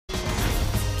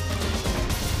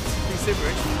super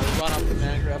interesting. Run up the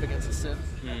man grab against the Sin.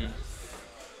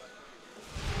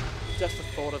 Just the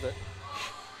thought of it.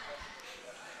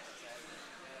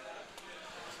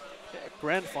 Yeah,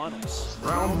 grand finals.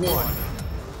 Round 1.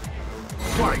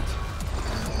 Fight.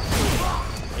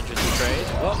 Interesting trade.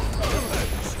 Well.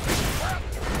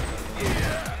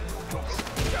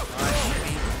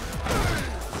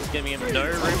 Nice. Giving him no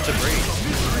room to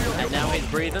breathe. And now he's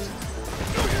breathing.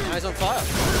 Now he's on fire.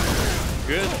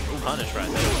 Good punish right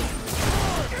there.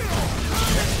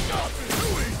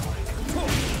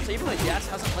 So even though Yass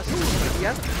hasn't left his he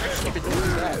hasn't actually been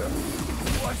doing that.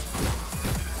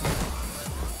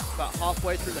 About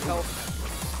halfway through the health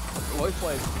of both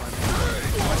players.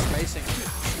 Nice spacing.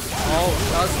 Oh,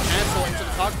 does cancel into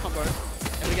the target combo.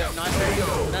 And we get a nice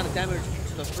amount of damage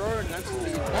to the throw, and that's the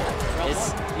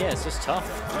it's just tough.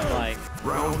 Like,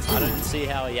 I don't see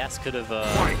how Yass could have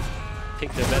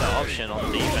picked a better option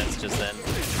on defense just then.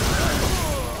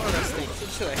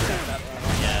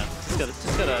 Yeah,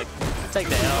 just gotta take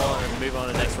the L and move on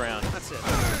to the next round. That's it.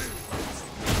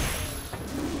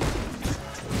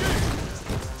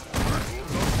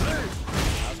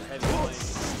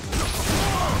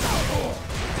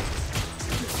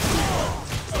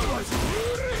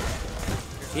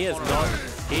 He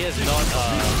has not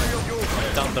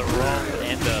done the wrong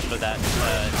ender for that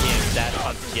that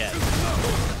punch yet.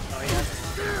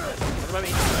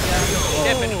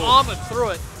 He's been armored through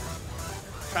it.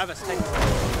 Prowess taking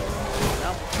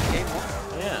game one.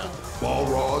 Yeah. Ball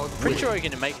rod. Pretty sure he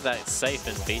can make that safe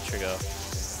in V-Trigger.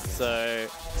 So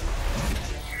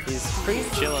he's pretty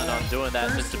chilling on doing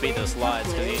that just to beat the slides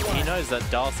because he knows that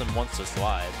Dawson wants to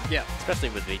slide. Yeah. Especially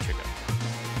with V-Trigger.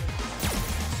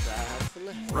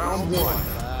 Round 1.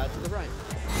 To the right.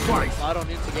 Fight. Slide on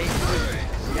into game 2.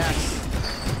 Yes.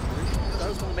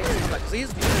 Does want to make it like because he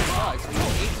is moving side, so he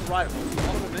needs to ride a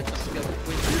lot of momentum to be able to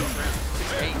win this round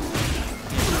 6 games.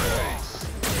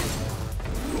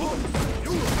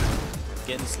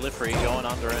 Getting slippery, going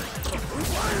under it.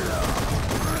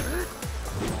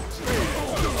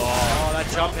 Oh, that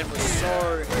jump in was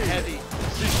so heavy.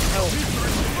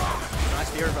 Nice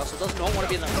mirror vessel. Does not want to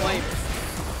be in that flame.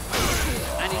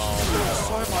 And he's just doing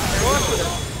so much work with it.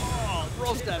 Oh,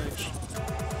 gross damage.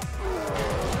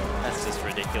 That's just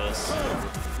ridiculous.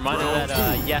 Reminder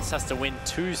that Yass has to win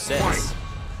 2 sets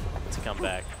to come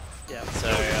back. Yeah. So,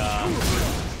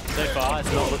 so far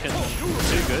it's not looking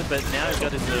too good, but now he's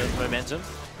got his momentum.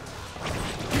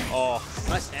 Oh.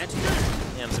 Nice anti.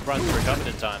 Yeah, I'm surprised he recovered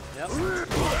in time. Yep.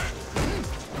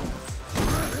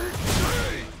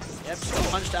 Yep, just got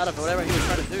punched out of whatever he was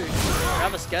trying to do.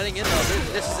 Prowess getting in there.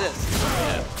 This is it.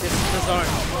 Yeah. This is the zone.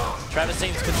 Prowess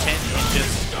seems content in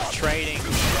just trading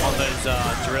on those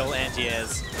drill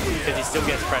anti-airs because he still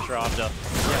gets pressure after.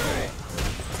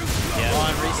 Yeah.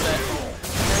 Line reset.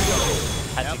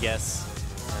 Had to guess.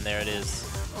 And there it is.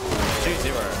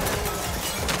 2-0.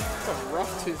 That's a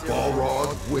rough 2-0. Ball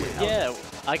rod win. Yeah,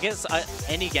 I guess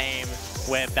any game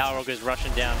where Balrog is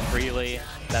rushing down freely,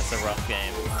 that's a rough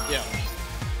game. Yeah.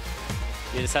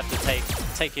 You just have to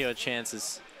take your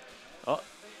chances. Oh,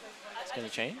 it's gonna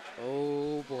change?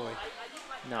 Oh boy.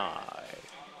 No.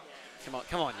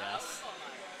 Come on, Yass.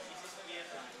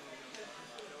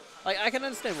 Like, I can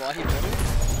understand why he wanted it.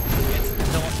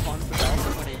 It's not fun for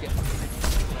Dawson when he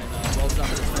rolls up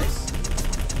in his face.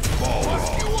 Ball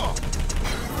rod.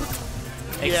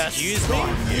 Excuse me?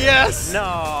 Yes!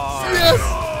 No! Yes!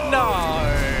 No!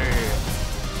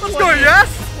 Let's go,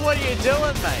 Yass! What are you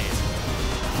doing, mate?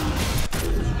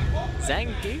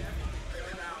 Zangy?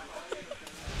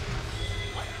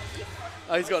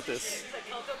 Oh, he's got this.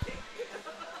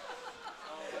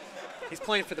 He's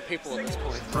playing for the people at this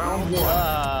point. Round 1.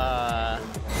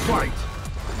 Fight.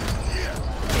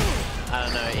 I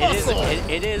don't know.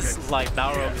 It is like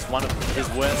Balrog's one of his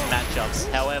worst matchups.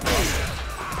 However,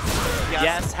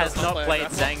 Yass has not played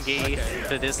Zangy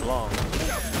for this long.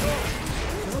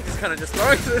 He's kind of just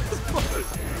throwing it.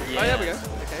 Yeah. Oh, there we go.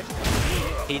 Okay.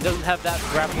 He doesn't have that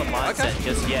grappler mindset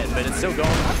just yet, but it's still going.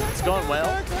 It's going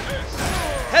well.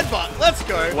 Headbutt. Let's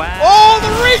go. Wow. Oh,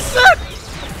 the reset!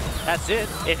 That's it.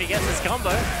 If he gets his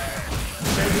combo,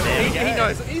 he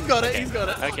knows it. He's got it. He's got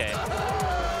it. Okay.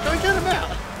 Don't get him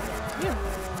out.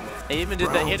 He even did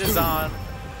the hitters on,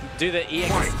 do the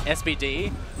EX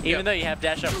SBD. Even though you have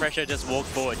dash up pressure, just walk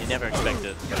forward. You never expect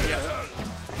it.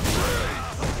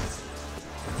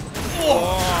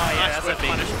 Oh, yeah, that's a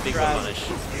big punish.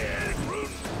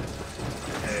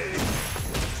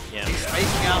 Yeah. He's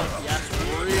spacing out Yass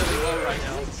really well right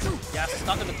now. Yass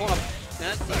stuck in the corner.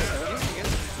 That's it.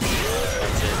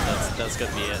 That's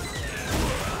gonna be it.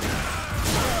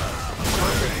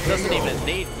 Doesn't even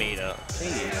need meter.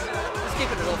 Please. Let's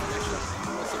keep it at all for next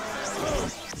round.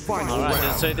 Final All right,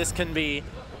 round. so this can be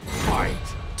Fight.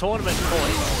 tournament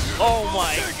points. Oh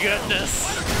my goodness.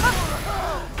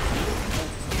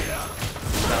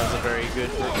 That was a very good.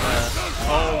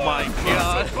 Oh my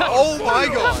god. Oh my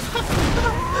god.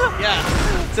 Yeah.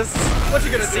 Just What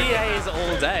you gonna do? CAs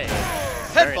all day.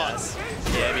 Very Headbutt. nice.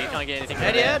 Yeah, but you can't get anything from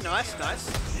And yeah, there. nice,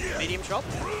 nice. Medium chop.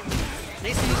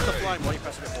 Needs to use the flying body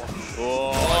press a bit more.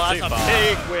 Oh, Oh, too that's a far.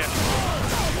 big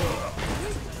whip.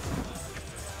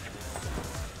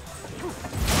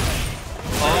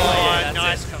 Oh, yeah, that's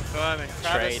nice it. confirming.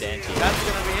 Trade Travis, anti. that's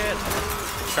gonna be it.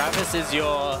 Travis is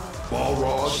your Ball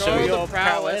rod. Show Show your the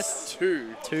prowess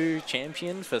 2. 2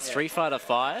 champion for Street Fighter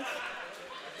 5.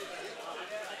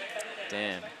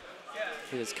 Damn.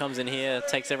 He just comes in here,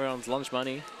 takes everyone's lunch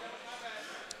money.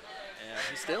 Yeah,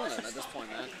 he's stealing it at this point,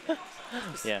 man.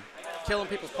 Yeah. Killing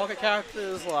people's pocket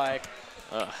characters, like,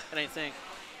 Ugh. it ain't thing.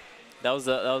 That was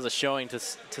a showing to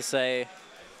say,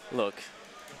 look,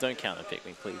 don't counter pick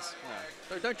me, please.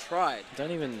 No, don't try it.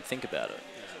 Don't even think about it.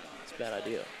 It's a bad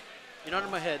idea. You're not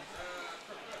in my head,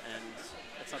 and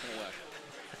it's not gonna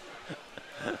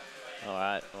work. All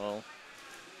right, well,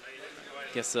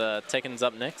 guess Tekken's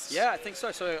up next. Yeah, I think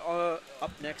so. So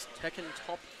up next, Tekken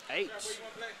Top 8.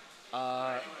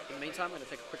 In the meantime, I'm gonna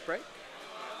take a quick break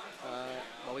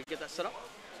while we get that set up.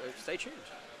 So stay tuned.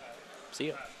 See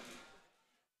ya.